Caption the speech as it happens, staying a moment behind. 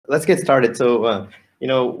let's get started. So,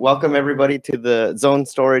 welcome everybody to the Zone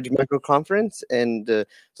Storage Micro Conference. And so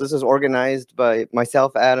this is organized by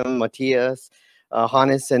myself, Adam, Matias,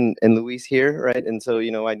 Hannes, and Luis here, right? And so,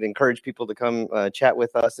 I'd encourage people to come chat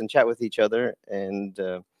with us and chat with each other. And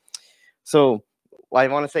so I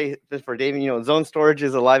want to say this for David, Zone Storage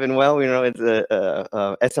is alive and well. It's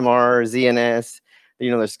SMR, ZNS,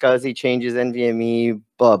 there's SCSI changes, NVMe,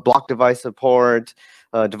 block device support,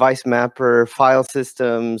 device mapper, file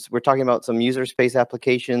systems. We're talking about some user space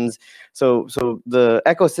applications. So the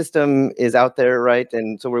ecosystem is out there, right?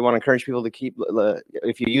 And so we want to encourage people to keep,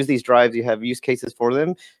 if you use these drives, you have use cases for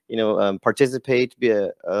them, participate,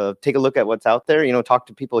 take a look at what's out there, talk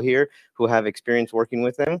to people here who have experience working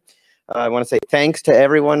with them. I want to say thanks to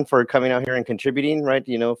everyone for coming out here and contributing, right?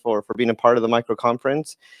 For being a part of the micro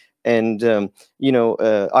conference. And, I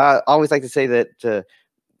always like to say that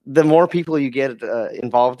the more people you get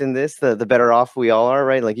involved in this, the better off we all are,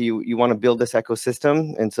 right? Like you want to build this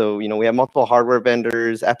ecosystem. And so, we have multiple hardware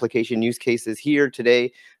vendors, application use cases here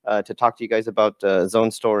today to talk to you guys about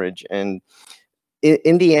zone storage. And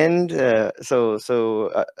in the end,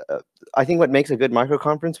 I think what makes a good micro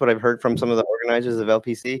conference, what I've heard from some of the organizers of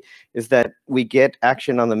LPC, is that we get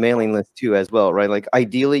action on the mailing list too as well, right? Like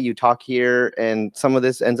ideally you talk here and some of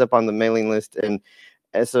this ends up on the mailing list, and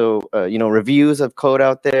so reviews of code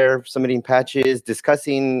out there, submitting patches,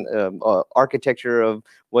 discussing architecture of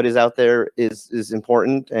what is out there is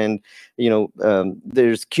important. And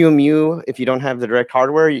there's QMU. If you don't have the direct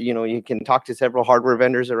hardware, you can talk to several hardware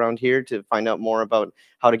vendors around here to find out more about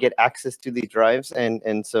how to get access to these drives.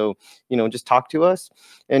 And so just talk to us.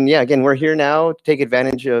 And yeah, again, we're here now to take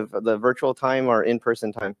advantage of the virtual time or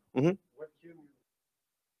in-person time.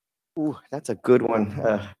 Ooh, that's a good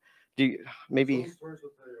one. Do you, maybe?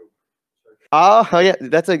 Oh yeah,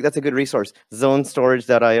 that's a good resource.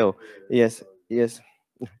 Zonestorage.io. Yes.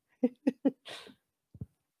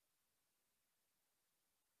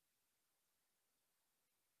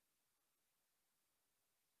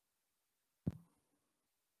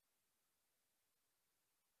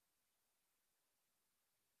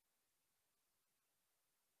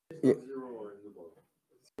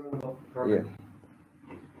 Yeah.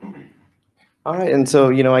 All right, and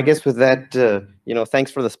so I guess with that,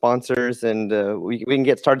 thanks for the sponsors, and we can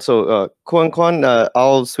get started. So, Kwan,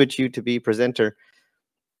 I'll switch you to be presenter.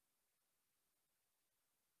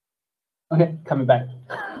 Okay, coming back.